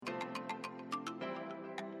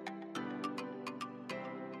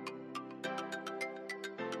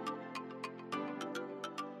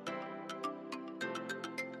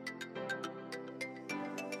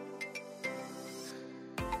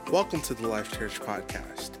Welcome to the Life Church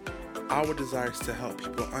Podcast. Our desire is to help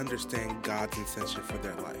people understand God's intention for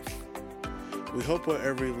their life. We hope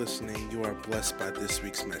wherever you're listening, you are blessed by this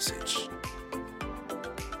week's message.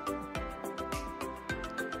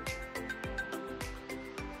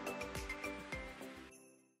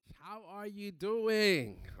 How are you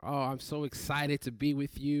doing? Oh, I'm so excited to be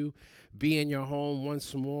with you, be in your home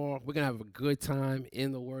once more. We're going to have a good time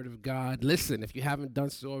in the Word of God. Listen, if you haven't done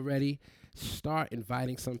so already, start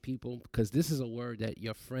inviting some people because this is a word that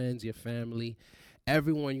your friends, your family,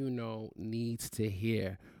 everyone you know needs to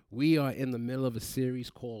hear. We are in the middle of a series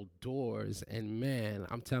called Doors, and man,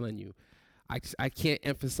 I'm telling you, I can't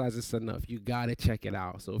emphasize this enough. You got to check it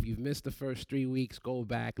out. So if you've missed the first 3 weeks, go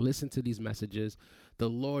back, listen to these messages. The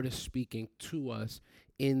Lord is speaking to us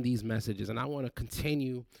in these messages, and I want to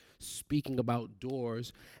continue speaking about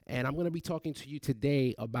doors, and I'm going to be talking to you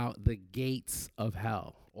today about the gates of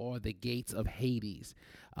hell or the gates of Hades,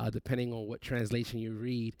 depending on what translation you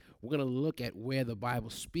read. We're going to look at where the Bible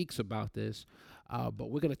speaks about this, but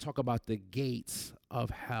we're going to talk about the gates of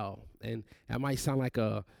hell, and that might sound like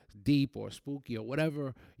a deep or spooky or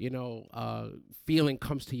whatever, feeling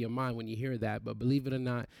comes to your mind when you hear that, but believe it or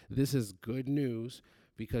not, this is good news.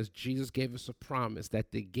 Because Jesus gave us a promise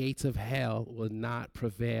that the gates of hell will not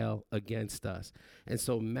prevail against us. And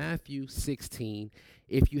so Matthew 16,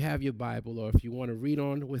 if you have your Bible or if you want to read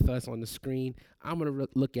on with us on the screen, I'm going to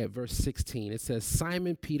look at verse 16. It says,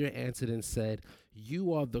 Simon Peter answered and said,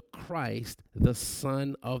 "You are the Christ, the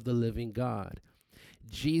Son of the living God."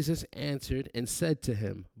 Jesus answered and said to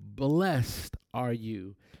him, "Blessed are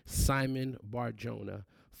you, Simon Bar-Jonah,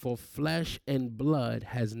 for flesh and blood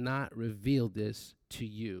has not revealed this to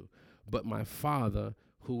you, but my Father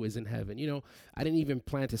who is in heaven." I didn't even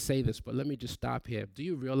plan to say this, but let me just stop here. Do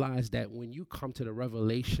you realize that when you come to the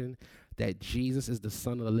revelation that Jesus is the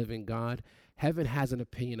Son of the living God, heaven has an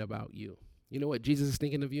opinion about you? You know what Jesus is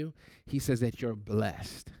thinking of you? He says that you're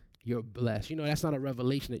blessed. You're blessed. That's not a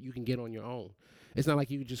revelation that you can get on your own. It's not like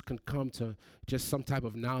you just can come to just some type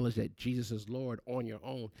of knowledge that Jesus is Lord on your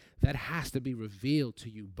own. That has to be revealed to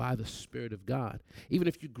you by the Spirit of God. Even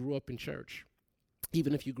if you grew up in church,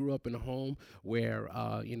 even if you grew up in a home where,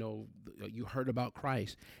 you heard about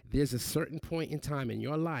Christ, there's a certain point in time in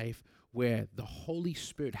your life where the Holy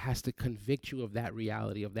Spirit has to convict you of that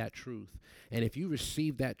reality, of that truth. And if you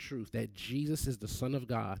receive that truth, that Jesus is the Son of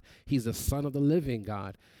God, he's the Son of the living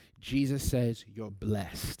God, Jesus says you're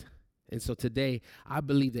blessed. And so today, I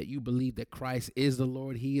believe that you believe that Christ is the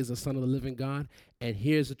Lord. He is the Son of the living God. And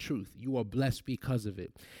here's the truth. You are blessed because of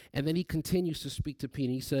it. And then he continues to speak to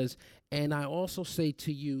Peter. He says, "And I also say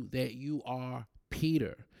to you that you are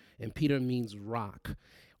Peter." And Peter means rock.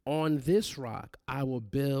 "On this rock, I will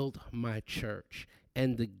build my church.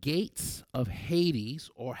 And the gates of Hades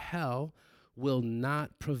or hell will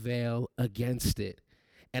not prevail against it.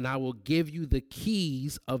 And I will give you the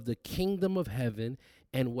keys of the kingdom of heaven.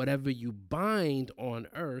 And whatever you bind on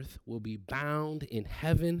earth will be bound in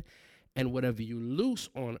heaven, and whatever you loose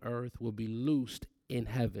on earth will be loosed in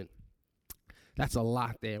heaven." That's a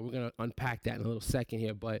lot there. We're going to unpack that in a little second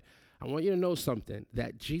here, but I want you to know something,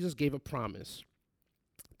 that Jesus gave a promise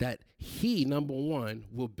that he, number one,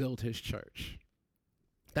 will build his church.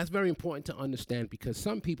 That's very important to understand because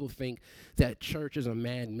some people think that church is a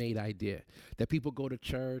man-made idea, that people go to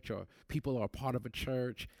church or people are a part of a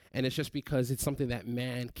church, and it's just because it's something that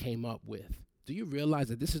man came up with. Do you realize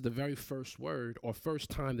that this is the very first word or first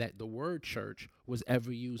time that the word church was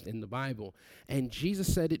ever used in the Bible? And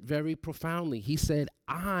Jesus said it very profoundly. He said,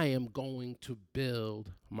 "I am going to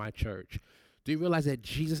build my church." Do you realize that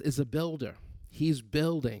Jesus is a builder? He's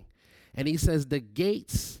building. And he says the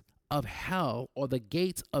gates of hell or the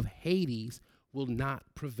gates of Hades will not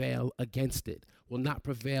prevail against it, will not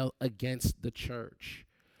prevail against the church.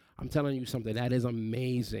 I'm telling you something, that is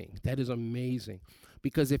amazing. That is amazing.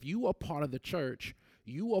 Because if you are part of the church,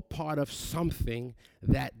 you are part of something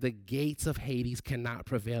that the gates of Hades cannot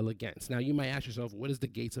prevail against. Now, you might ask yourself, what is the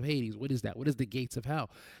gates of Hades? What is that? What is the gates of hell?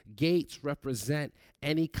 Gates represent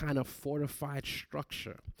any kind of fortified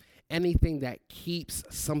structure, anything that keeps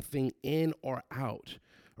something in or out.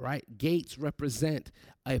 Right? Gates represent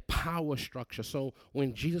a power structure. So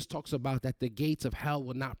when Jesus talks about that the gates of hell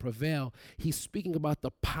will not prevail, he's speaking about the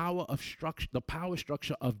power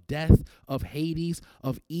structure of death, of Hades,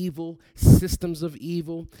 of evil, systems of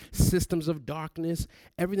darkness,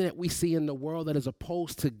 everything that we see in the world that is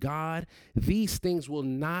opposed to God. These things will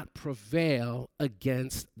not prevail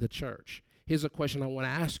against the church. Here's a question I want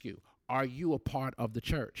to ask you. Are you a part of the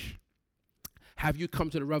church? Have you come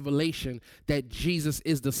to the revelation that Jesus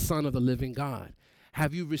is the Son of the living God?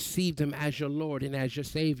 Have you received him as your Lord and as your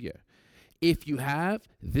Savior? If you have,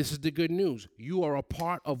 this is the good news. You are a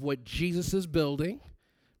part of what Jesus is building.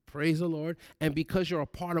 Praise the Lord. And because you're a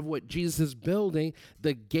part of what Jesus is building,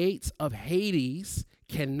 the gates of Hades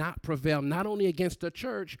cannot prevail, not only against the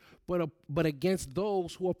church, but against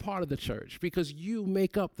those who are part of the church, because you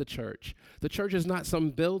make up the church. The church is not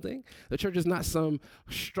some building. The church is not some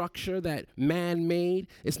structure that man made.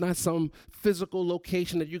 It's not some physical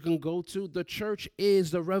location that you can go to. The church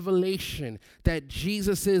is the revelation that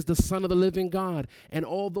Jesus is the Son of the living God. And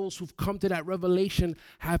all those who've come to that revelation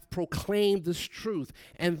have proclaimed this truth.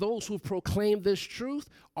 And those who proclaim this truth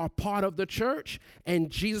are part of the church. And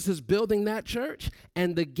Jesus is building that church.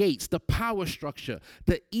 And the gates, the power structure,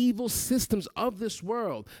 the evil systems of this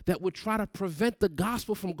world that would try to prevent the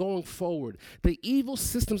gospel from going forward, the evil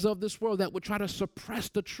systems of this world that would try to suppress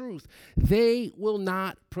the truth, they will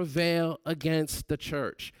not prevail against the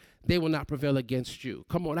church. They will not prevail against you.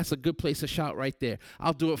 Come on, that's a good place to shout right there.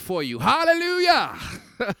 I'll do it for you. Hallelujah.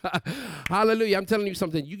 Hallelujah. I'm telling you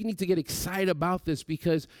something. You need to get excited about this,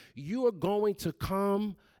 because you are going to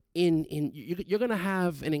come you're going to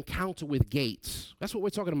have an encounter with gates. That's what we're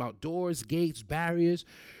talking about. Doors, gates, barriers.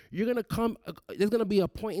 You're going to come, there's going to be a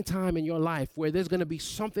point in time in your life where there's going to be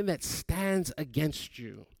something that stands against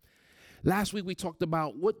you. Last week we talked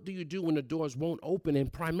about what do you do when the doors won't open,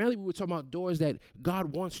 and primarily we were talking about doors that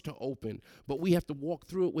God wants to open, but we have to walk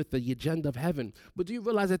through it with the agenda of heaven. But do you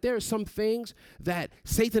realize that there are some things that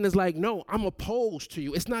Satan is like, no, I'm opposed to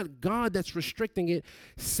you. It's not God that's restricting it.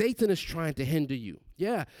 Satan is trying to hinder you.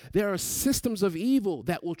 Yeah, there are systems of evil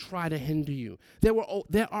that will try to hinder you. There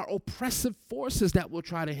are oppressive forces that will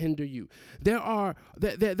try to hinder you. There are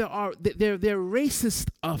racist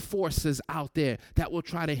forces out there that will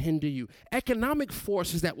try to hinder you. Economic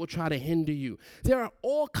forces that will try to hinder you. There are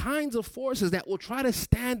all kinds of forces that will try to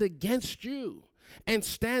stand against you and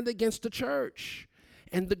stand against the church.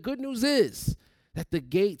 And the good news is that the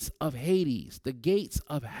gates of Hades, the gates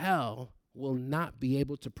of hell, will not be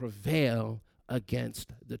able to prevail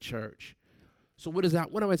against the church. So what is that?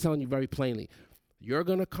 What am I telling you very plainly? You're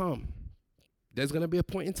going to come. There's going to be a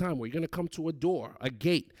point in time where you're going to come to a door, a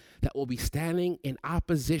gate that will be standing in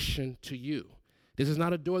opposition to you. This is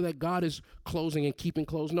not a door that God is closing and keeping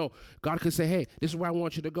closed. No, God could say, hey, this is where I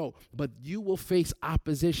want you to go. But you will face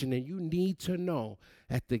opposition, and you need to know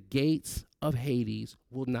that the gates of Hades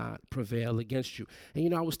will not prevail against you.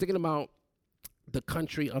 And, I was thinking about the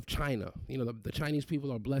country of China. The Chinese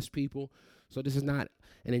people are blessed people. So this is not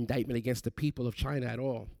an indictment against the people of China at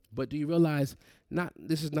all. But do you realize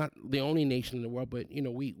this is not the only nation in the world, but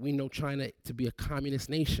we know China to be a communist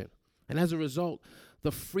nation. And as a result,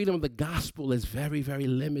 the freedom of the gospel is very, very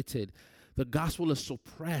limited. The gospel is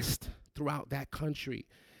suppressed throughout that country.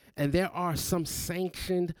 And there are some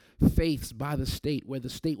sanctioned faiths by the state where the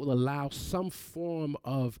state will allow some form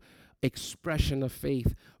of expression of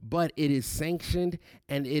faith, but it is sanctioned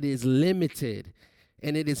and it is limited.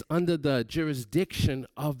 And it is under the jurisdiction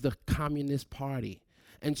of the Communist Party.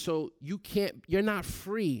 And so you're not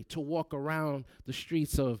free to walk around the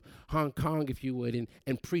streets of Hong Kong, if you would,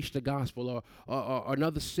 and preach the gospel, or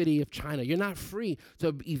another city of China. You're not free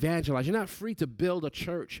to evangelize. You're not free to build a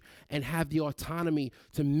church and have the autonomy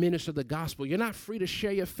to minister the gospel. You're not free to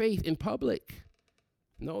share your faith in public.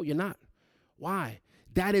 No, you're not. Why?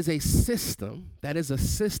 That is a system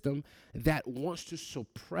that wants to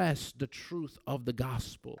suppress the truth of the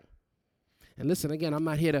gospel. And listen, again, I'm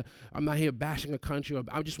not here bashing a country.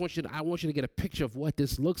 I want you to get a picture of what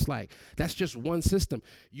this looks like. That's just one system.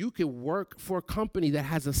 You could work for a company that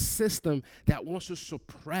has a system that wants to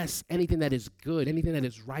suppress anything that is good, anything that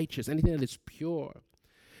is righteous, anything that is pure.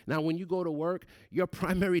 Now, when you go to work, your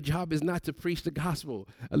primary job is not to preach the gospel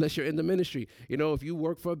unless you're in the ministry. If you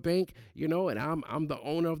work for a bank, and I'm the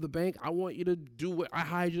owner of the bank, I want you to do what I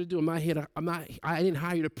hired you to do. I didn't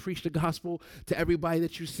hire you to preach the gospel to everybody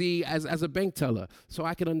that you see as a bank teller. So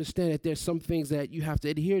I can understand that there's some things that you have to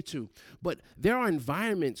adhere to. But there are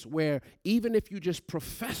environments where even if you just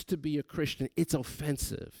profess to be a Christian, it's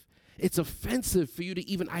offensive. It's offensive for you to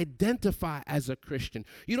even identify as a Christian.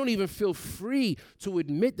 You don't even feel free to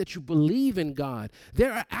admit that you believe in God.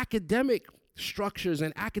 There are academic structures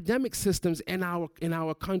and academic systems in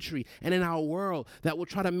our country and in our world that will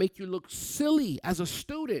try to make you look silly as a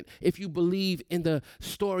student if you believe in the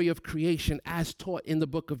story of creation as taught in the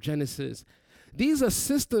book of Genesis. These are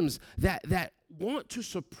systems that want to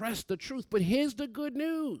suppress the truth. But here's the good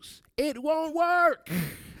news. It won't work.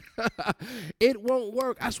 It won't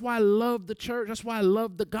work. That's why I love the church. That's why I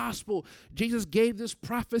love the gospel. Jesus gave this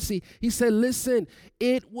prophecy. He said, listen,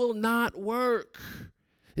 it will not work.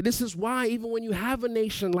 And this is why even when you have a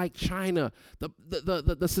nation like China,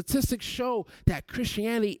 the statistics show that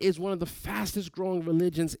Christianity is one of the fastest growing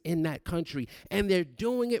religions in that country. And they're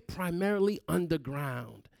doing it primarily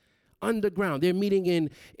underground. Underground. They're meeting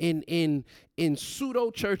in pseudo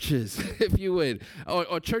churches, if you would,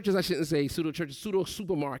 or churches, I shouldn't say pseudo churches, pseudo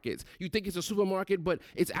supermarkets. You think it's a supermarket, but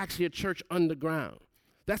it's actually a church underground.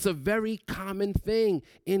 That's a very common thing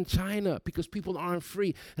in China because people aren't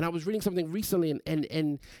free. And I was reading something recently,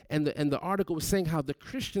 and the article was saying how the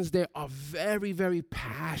Christians there are very, very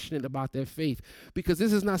passionate about their faith because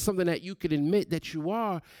this is not something that you could admit that you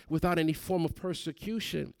are without any form of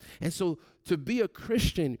persecution. And so to be a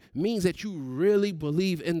Christian means that you really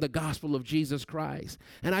believe in the gospel of Jesus Christ.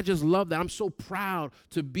 And I just love that. I'm so proud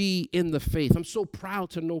to be in the faith. I'm so proud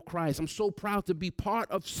to know Christ. I'm so proud to be part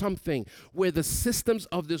of something where the systems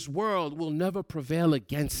of this world will never prevail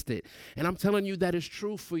against it. And I'm telling you that is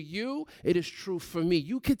true for you. It is true for me.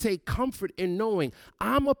 You can take comfort in knowing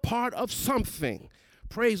I'm a part of something.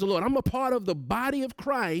 Praise the Lord. I'm a part of the body of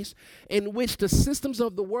Christ in which the systems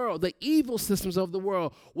of the world, the evil systems of the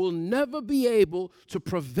world, will never be able to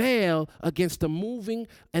prevail against the moving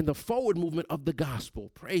and the forward movement of the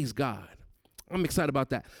gospel. Praise God. I'm excited about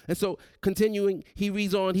that. And so continuing, he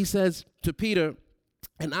reads on, he says to Peter,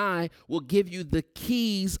 and I will give you the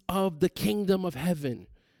keys of the kingdom of heaven.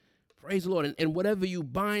 Praise the Lord. And whatever you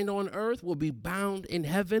bind on earth will be bound in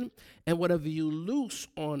heaven, and whatever you loose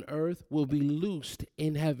on earth will be loosed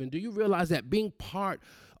in heaven. Do you realize that being part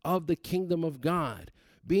of the kingdom of God,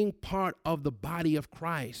 being part of the body of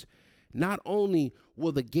Christ, not only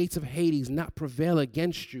will the gates of Hades not prevail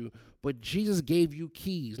against you, but Jesus gave you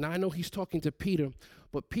keys. Now, I know he's talking to Peter,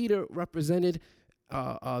 but Peter represented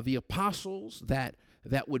the apostles that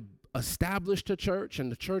would establish the church,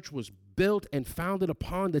 and the church was built and founded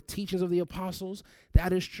upon the teachings of the apostles.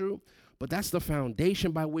 That is true, but that's the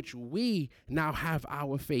foundation by which we now have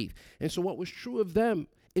our faith. And so what was true of them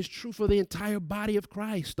is true for the entire body of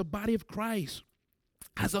Christ. The body of Christ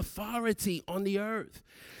has authority on the earth.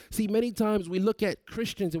 See, many times we look at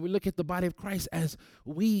Christians and we look at the body of Christ as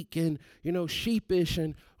weak and, sheepish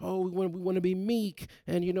and, we want to be meek.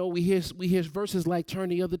 And, we hear verses like turn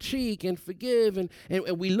the other cheek and forgive. And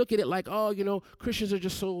we look at it like, Christians are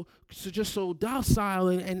just so docile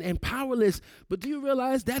and powerless. But do you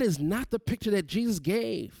realize that is not the picture that Jesus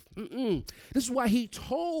gave? This is why he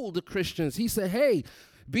told the Christians, he said, hey,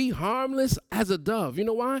 be harmless as a dove. You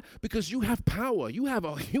know why? Because you have power. You have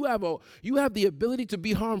the ability to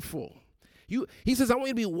be harmful. He says, I want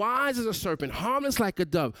you to be wise as a serpent, harmless like a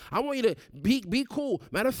dove. I want you to be cool.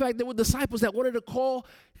 Matter of fact, there were disciples that wanted to call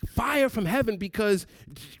fire from heaven because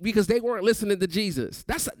they weren't listening to Jesus.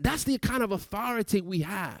 That's the kind of authority we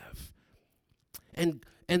have. And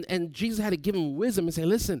Jesus had to give them wisdom and say,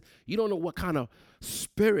 listen, you don't know what kind of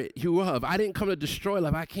spirit you are of. I didn't come to destroy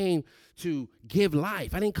life. I came to give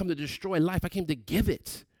life. I didn't come to destroy life. I came to give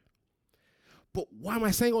it. But why am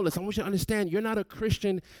I saying all this? I want you to understand you're not a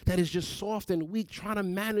Christian that is just soft and weak trying to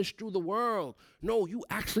manage through the world. No, you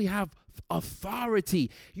actually have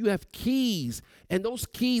authority. You have keys, and those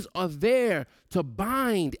keys are there to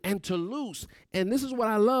bind and to loose. And this is what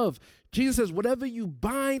I love. Jesus says, whatever you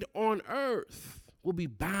bind on earth will be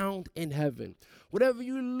bound in heaven. Whatever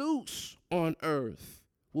you loose on earth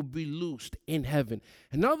will be loosed in heaven.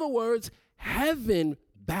 In other words, heaven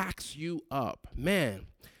backs you up. Man,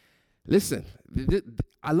 listen,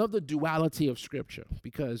 I love the duality of Scripture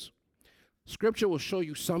because Scripture will show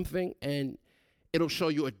you something and it'll show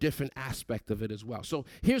you a different aspect of it as well. So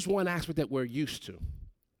here's one aspect that we're used to.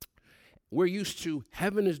 We're used to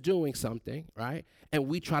heaven is doing something, right? And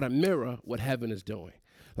we try to mirror what heaven is doing.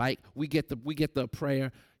 Like we get the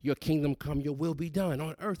prayer, your kingdom come, your will be done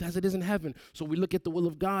on earth as it is in heaven. So we look at the will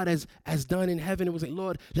of God as done in heaven. It was like,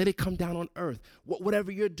 Lord, let it come down on earth. Whatever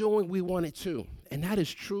you're doing, we want it too. And that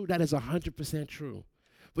is true. That is 100% true.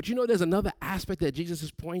 But there's another aspect that Jesus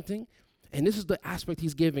is pointing, and this is the aspect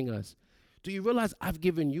he's giving us. Do you realize I've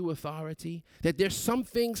given you authority? That there's some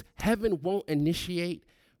things heaven won't initiate,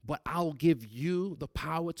 but I'll give you the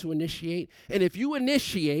power to initiate. And if you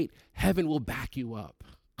initiate, heaven will back you up.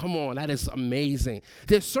 Come on, that is amazing.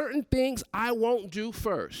 There's certain things I won't do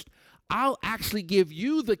first. I'll actually give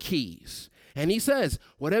you the keys. And he says,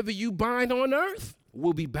 whatever you bind on earth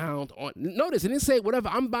will be bound on. Notice, it didn't say whatever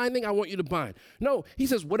I'm binding, I want you to bind. No, he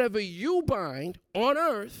says, whatever you bind on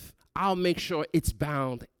earth, I'll make sure it's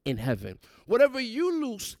bound in heaven. Whatever you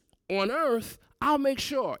loose on earth, I'll make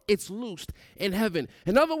sure it's loosed in heaven.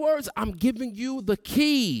 In other words, I'm giving you the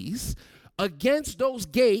keys against those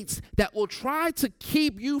gates that will try to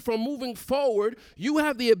keep you from moving forward. You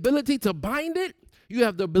have the ability to bind it. You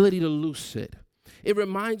have the ability to loose it. it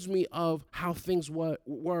reminds me of how things were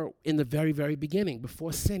in the very, very beginning,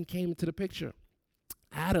 before sin came into the picture.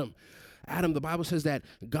 Adam, the Bible says that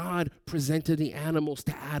God presented the animals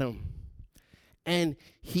to Adam. And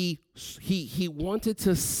he wanted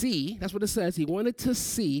to see, that's what it says, he wanted to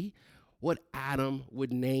see what Adam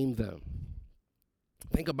would name them.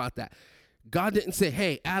 Think about that. God didn't say,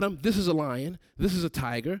 hey, Adam, this is a lion, this is a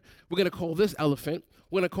tiger, we're going to call this elephant,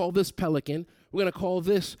 we're going to call this pelican, we're going to call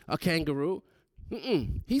this a kangaroo.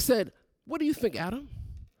 He said, what do you think, Adam?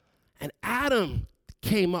 And Adam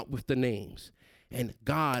came up with the names, and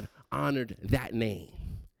God honored that name.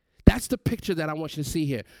 That's the picture that I want you to see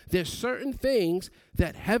here. There's certain things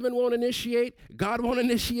that heaven won't initiate, God won't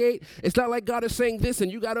initiate. It's not like God is saying this and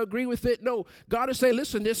you got to agree with it. No, God is saying,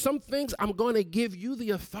 listen, there's some things I'm going to give you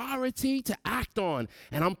the authority to act on.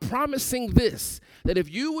 And I'm promising this, that if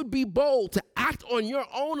you would be bold to act on your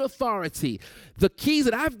own authority, the keys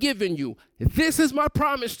that I've given you, this is my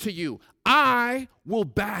promise to you. I will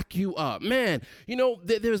back you up. Man, you know,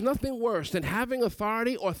 there's nothing worse than having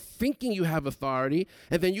authority or thinking you have authority,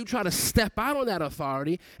 and then you try to step out on that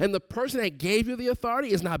authority, and the person that gave you the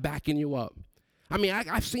authority is not backing you up. I mean,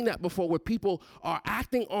 I've seen that before, where people are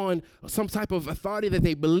acting on some type of authority that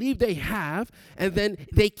they believe they have, and then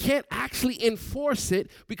they can't actually enforce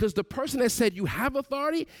it because the person that said you have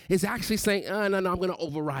authority is actually saying, no, I'm going to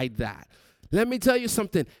override that. Let me tell you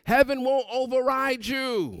something. Heaven won't override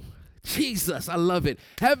you. Jesus, I love it.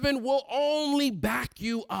 Heaven will only back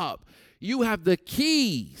you up. You have the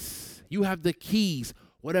keys. You have the keys.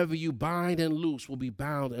 Whatever you bind and loose will be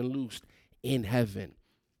bound and loosed in heaven.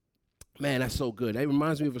 Man, that's so good. It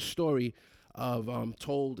reminds me of a story of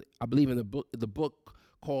told, I believe, in the book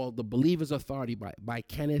called The Believer's Authority by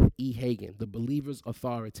Kenneth E. Hagin, The Believer's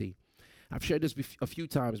Authority. I've shared this a few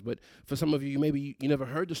times, but for some of you, maybe you never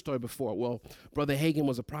heard the story before. Well, Brother Hagin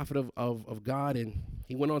was a prophet of God, and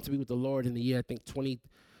he went on to be with the Lord in the year, I think,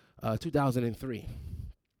 2003.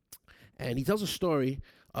 And he tells a story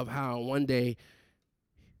of how one day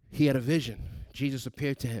he had a vision. Jesus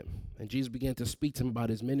appeared to him, and Jesus began to speak to him about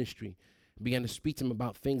his ministry, began to speak to him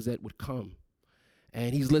about things that would come.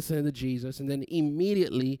 And he's listening to Jesus, and then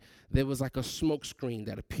immediately there was like a smoke screen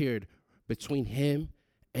that appeared between him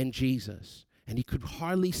and Jesus, and he could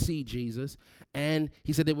hardly see Jesus. And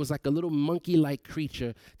he said there was like a little monkey-like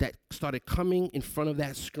creature that started coming in front of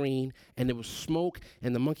that screen, and there was smoke,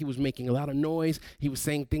 and the monkey was making a lot of noise. He was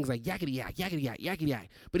saying things like yakety yak, yakety yak, yakety yak.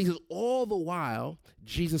 But he says all the while,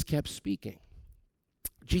 Jesus kept speaking.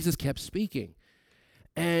 Jesus kept speaking.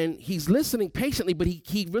 And he's listening patiently, but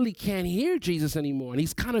he really can't hear Jesus anymore. And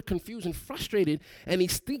he's kind of confused and frustrated. And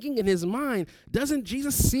he's thinking in his mind, doesn't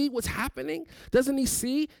Jesus see what's happening? Doesn't he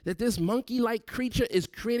see that this monkey-like creature is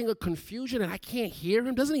creating a confusion and I can't hear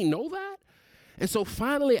him? Doesn't he know that? And so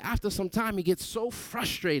finally, after some time, he gets so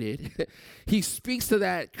frustrated, he speaks to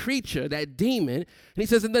that creature, that demon, and he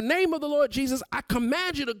says, in the name of the Lord Jesus, I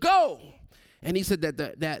command you to go. And he said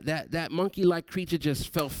that monkey-like creature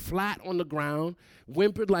just fell flat on the ground,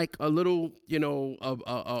 whimpered like a little,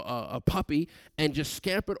 a puppy, and just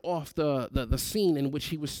scampered off the scene in which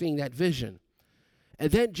he was seeing that vision.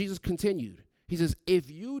 And then Jesus continued. He says,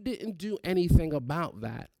 if you didn't do anything about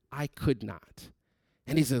that, I could not.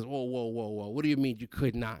 And he says, whoa. What do you mean you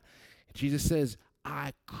could not? Jesus says,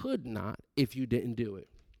 I could not if you didn't do it.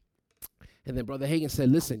 And then Brother Hagin said,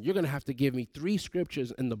 listen, you're going to have to give me 3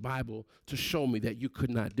 scriptures in the Bible to show me that you could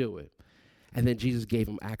not do it. And then Jesus gave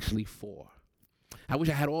him actually 4. I wish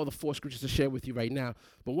I had all the 4 scriptures to share with you right now.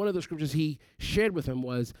 But one of the scriptures he shared with him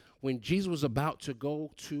was when Jesus was about to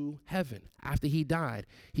go to heaven after he died.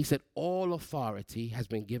 He said, all authority has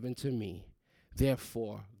been given to me.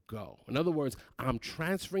 Therefore, go. In other words, I'm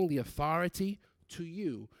transferring the authority to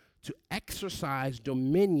you to exercise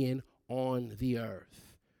dominion on the earth.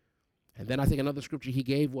 And then I think another scripture he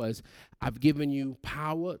gave was, I've given you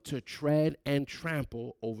power to tread and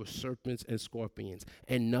trample over serpents and scorpions,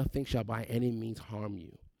 and nothing shall by any means harm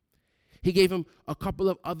you. He gave him a couple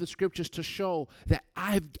of other scriptures to show that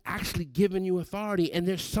I've actually given you authority, and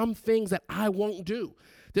there's some things that I won't do.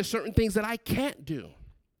 There's certain things that I can't do.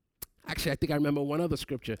 Actually, I think I remember one other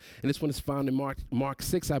scripture, and this one is found in Mark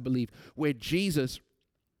 6, I believe, where Jesus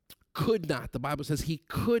could not, the Bible says he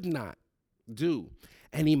could not do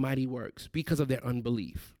any mighty works because of their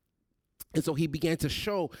unbelief. And so he began to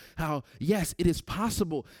show how, yes, it is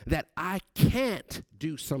possible that I can't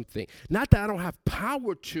do something. Not that I don't have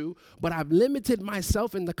power to, but I've limited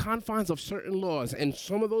myself in the confines of certain laws. And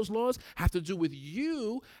some of those laws have to do with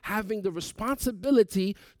you having the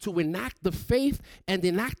responsibility to enact the faith and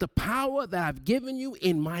enact the power that I've given you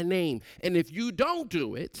in my name. And if you don't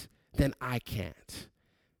do it, then I can't.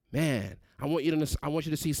 Man, I want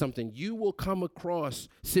you to see something. You will come across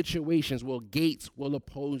situations where gates will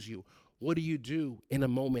oppose you. What do you do in a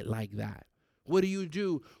moment like that? What do you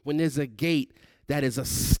do when there's a gate that is a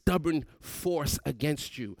stubborn force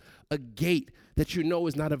against you? A gate that you know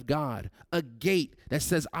is not of God. A gate that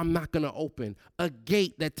says, I'm not going to open. A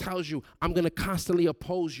gate that tells you, I'm going to constantly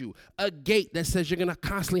oppose you. A gate that says you're going to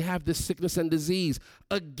constantly have this sickness and disease.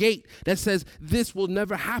 A gate that says this will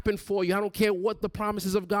never happen for you. I don't care what the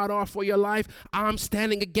promises of God are for your life. I'm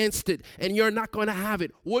standing against it, and you're not going to have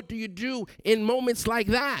it. What do you do in moments like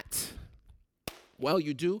that? Well,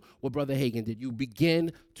 you do what Brother Hagin did. You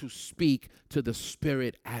begin to speak to the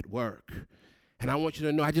Spirit at work. And I want you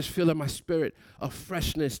to know, I just feel in my spirit a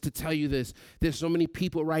freshness to tell you this. There's so many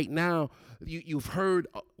people right now, you've heard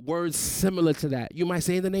words similar to that. You might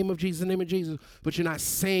say, in the name of Jesus, in the name of Jesus, but you're not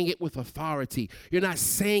saying it with authority. You're not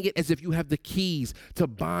saying it as if you have the keys to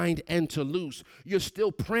bind and to loose. You're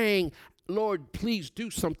still praying, Lord, please do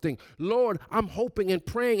something. Lord, I'm hoping and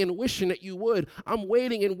praying and wishing that you would. I'm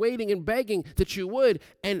waiting and begging that you would.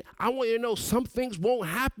 And I want you to know some things won't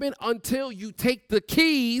happen until you take the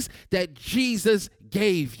keys that Jesus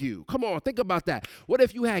gave you. Come on, think about that. What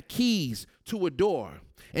if you had keys to a door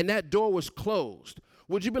and that door was closed?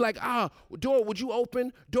 Would you be like, door, would you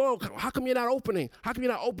open? Door, how come you're not opening? How come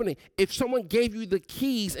you're not opening? If someone gave you the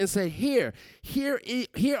keys and said, here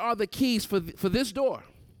are the keys for this door.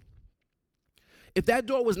 If that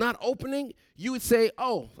door was not opening, you would say,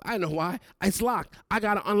 oh, I know why. It's locked. I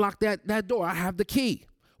got to unlock that door. I have the key.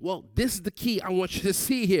 Well, this is the key I want you to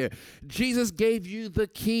see here. Jesus gave you the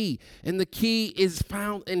key, and the key is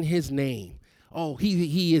found in his name. Oh,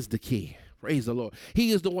 he is the key. Praise the Lord. He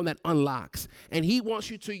is the one that unlocks, and he wants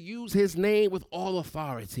you to use his name with all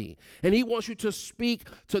authority, and he wants you to speak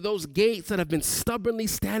to those gates that have been stubbornly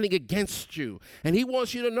standing against you, and he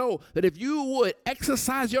wants you to know that if you would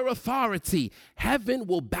exercise your authority, heaven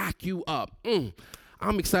will back you up.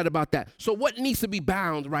 I'm excited about that. So what needs to be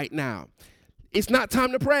bound right now? It's not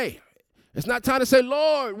time to pray. It's not time to say,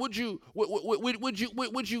 Lord, would you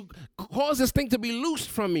cause this thing to be loosed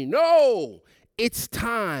from me? No, it's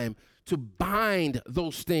time to bind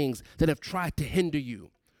those things that have tried to hinder you.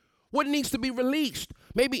 What needs to be released?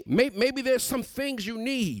 Maybe there's some things you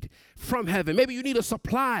need from heaven. Maybe you need a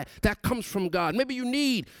supply that comes from God. Maybe you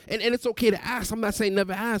need, and it's okay to ask. I'm not saying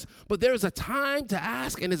never ask, but there's a time to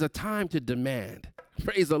ask and there's a time to demand.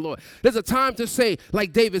 Praise the Lord. There's a time to say,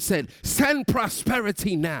 like David said, send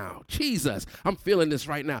prosperity now. Jesus, I'm feeling this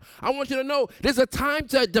right now. I want you to know there's a time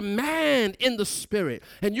to demand in the Spirit.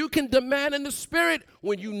 And you can demand in the Spirit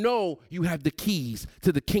when you know you have the keys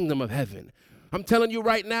to the kingdom of heaven. I'm telling you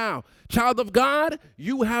right now, child of God,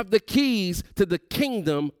 you have the keys to the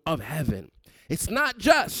kingdom of heaven. It's not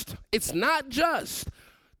just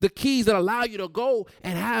the keys that allow you to go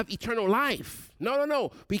and have eternal life. No.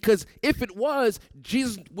 Because if it was,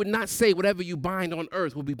 Jesus would not say whatever you bind on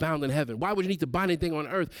earth will be bound in heaven. Why would you need to bind anything on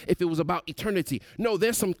earth if it was about eternity? No,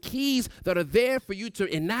 there's some keys that are there for you to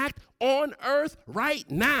enact on earth right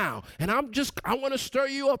now. And I want to stir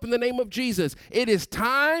you up in the name of Jesus. It is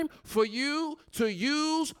time for you to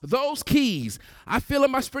use those keys. I feel in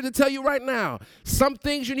my spirit to tell you right now, some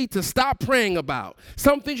things you need to stop praying about.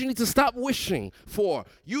 Some things you need to stop wishing for.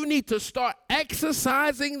 You need to start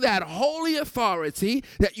exercising that holy authority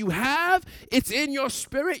that you have. It's in your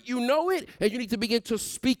spirit. You know it. And you need to begin to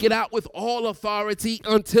speak it out with all authority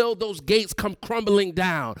until those gates come crumbling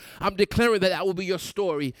down. I'm declaring that will be your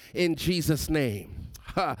story in Jesus' name.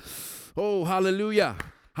 Oh, hallelujah.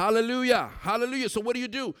 Hallelujah. Hallelujah. So what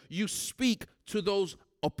do? You speak to those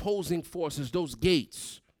opposing forces, those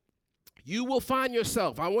gates. You will find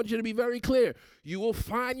yourself, I want you to be very clear, you will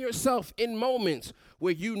find yourself in moments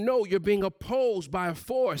where you know you're being opposed by a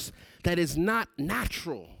force that is not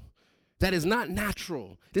natural. That is not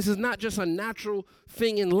natural. This is not just a natural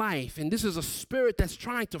thing in life, and this is a spirit that's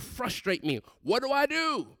trying to frustrate me. What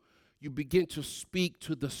do? You begin to speak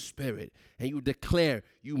to the Spirit, and you declare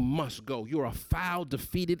you must go. You're a foul,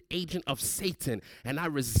 defeated agent of Satan, and I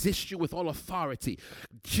resist you with all authority.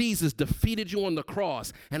 Jesus defeated you on the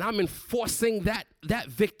cross, and I'm enforcing that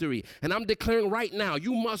victory, and I'm declaring right now,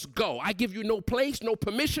 you must go. I give you no place, no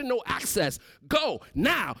permission, no access. Go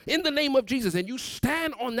now in the name of Jesus, and you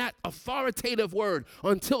stand on that authoritative word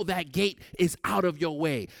until that gate is out of your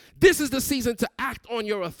way. This is the season to act on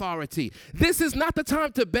your authority. This is not the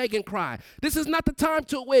time to beg and cry. This is not the time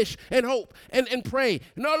to wish and hope and pray.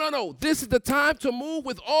 No. This is the time to move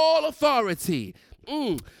with all authority.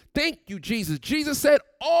 Thank you, Jesus. Jesus said,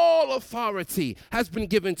 all authority has been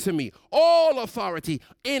given to me. All authority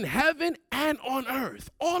in heaven and on earth.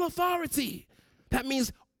 All authority. That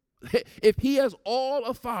means if he has all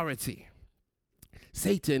authority,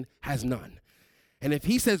 Satan has none. And if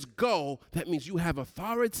he says go, that means you have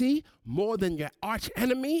authority more than your arch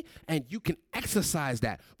enemy, and you can exercise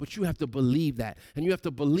that. But you have to believe that. And you have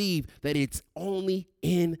to believe that it's only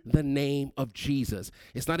in the name of Jesus.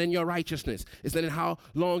 It's not in your righteousness. It's not in how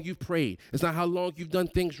long you've prayed. It's not how long you've done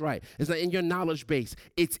things right. It's not in your knowledge base.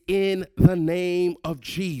 It's in the name of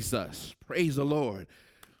Jesus. Praise the Lord.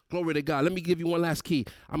 Glory to God. Let me give you one last key.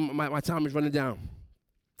 My time is running down.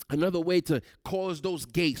 Another way to cause those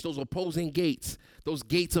gates, those opposing gates, those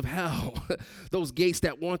gates of hell, those gates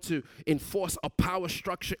that want to enforce a power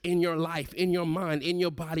structure in your life, in your mind, in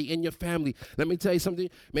your body, in your family. Let me tell you something.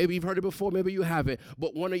 Maybe you've heard it before, maybe you haven't.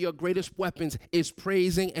 But one of your greatest weapons is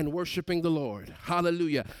praising and worshiping the Lord.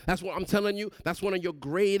 Hallelujah. That's what I'm telling you. That's one of your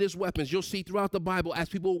greatest weapons. You'll see throughout the Bible, as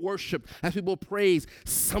people worship, as people praise,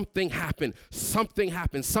 something happened. Something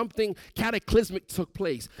happened. Something cataclysmic took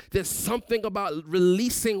place. There's something about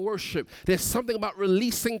releasing worship. There's something about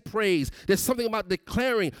releasing praise. There's something about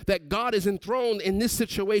declaring that God is enthroned in this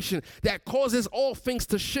situation that causes all things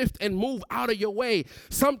to shift and move out of your way.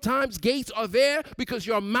 Sometimes gates are there because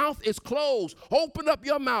your mouth is closed. Open up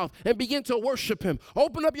your mouth and begin to worship him.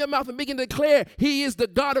 Open up your mouth and begin to declare he is the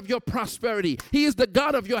God of your prosperity. He is the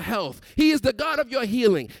God of your health. He is the God of your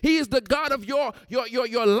healing. He is the God of your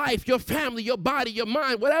life, your family, your body, your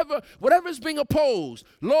mind, whatever is being opposed.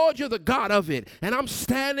 Lord, you're the God of it. And I'm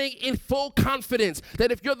standing in full confidence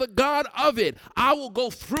that if you're the God of it, I will go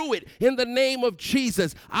through it in the name of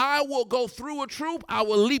Jesus. I will go through a troop. I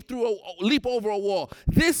will leap over a wall.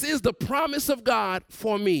 This is the promise of God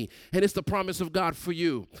for me, and it's the promise of God for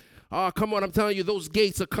you. Oh, come on, I'm telling you, those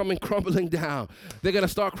gates are coming crumbling down. They're going to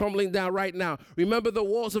start crumbling down right now. Remember the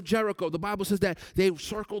walls of Jericho. The Bible says that they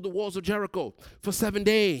circled the walls of Jericho for 7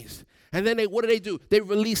 days. And then what do? They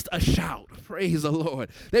released a shout. Praise the Lord.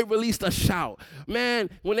 They released a shout. Man,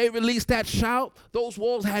 when they released that shout, those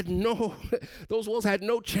walls had no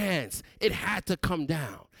chance. It had to come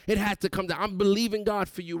down. It had to come down. I'm believing God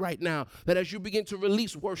for you right now that as you begin to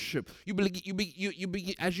release worship,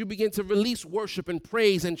 as you begin to release worship and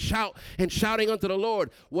praise and shout and shouting unto the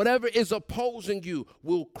Lord, whatever is opposing you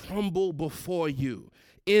will crumble before you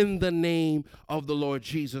in the name of the Lord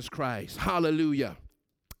Jesus Christ. Hallelujah.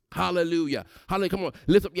 Hallelujah. Hallelujah. Come on.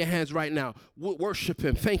 Lift up your hands right now. Worship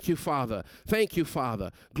him. Thank you, Father. Thank you,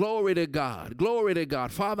 Father. Glory to God. Glory to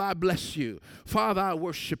God. Father, I bless you. Father, I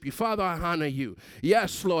worship you. Father, I honor you.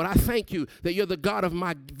 Yes, Lord, I thank you that you're the God of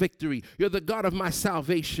my victory. You're the God of my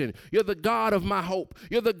salvation. You're the God of my hope.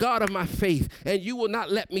 You're the God of my faith. And you will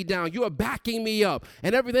not let me down. You are backing me up.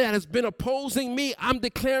 And everything that has been opposing me, I'm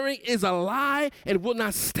declaring is a lie and will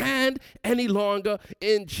not stand any longer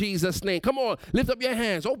in Jesus' name. Come on. Lift up your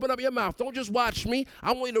hands. Open up your mouth. Don't just watch me.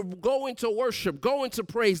 I want you to go into worship, go into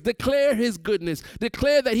praise, declare his goodness,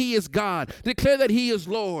 declare that he is God, declare that he is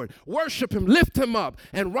Lord. Worship him, lift him up,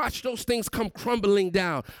 and watch those things come crumbling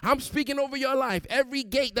down. I'm speaking over your life. Every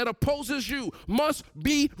gate that opposes you must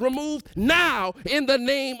be removed now in the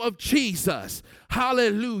name of Jesus.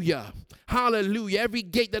 Hallelujah. Hallelujah. Every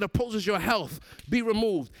gate that opposes your health, be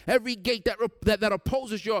removed. Every gate that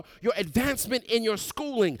opposes your advancement in your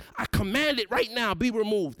schooling, I command it right now, be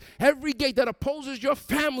removed. Every gate that opposes your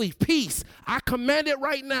family, peace, I command it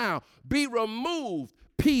right now, be removed.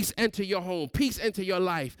 Peace enter your home. Peace enter your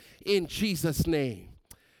life in Jesus' name.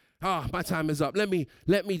 My time is up. Let me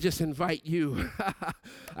just invite you.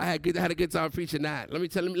 I had a good time preaching that.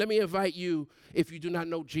 Let me invite you, if you do not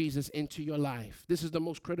know Jesus, into your life. This is the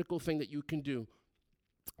most critical thing that you can do.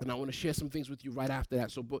 And I want to share some things with you right after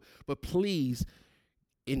that. So, but please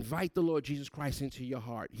invite the Lord Jesus Christ into your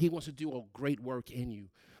heart. He wants to do a great work in you.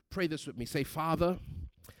 Pray this with me. Say, Father,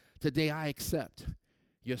 today I accept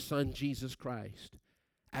your Son, Jesus Christ,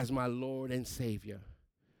 as my Lord and Savior.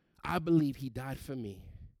 I believe he died for me.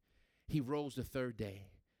 He rose the third day,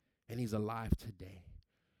 and he's alive today.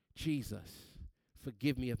 Jesus,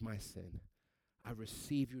 forgive me of my sin. I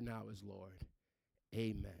receive you now as Lord.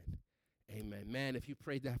 Amen. Amen. Man, if you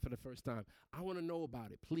prayed that for the first time, I want to know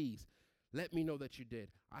about it. Please let me know that you did.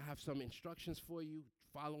 I have some instructions for you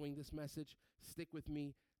following this message. Stick with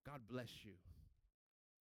me. God bless you.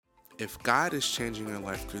 If God is changing your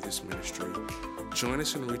life through this ministry, join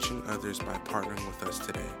us in reaching others by partnering with us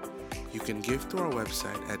today. You can give through our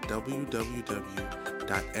website at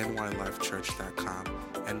www.nylifechurch.com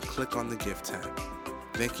and click on the Give tab.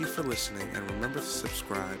 Thank you for listening, and remember to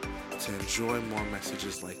subscribe to enjoy more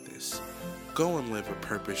messages like this. Go and live a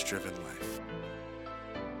purpose-driven life.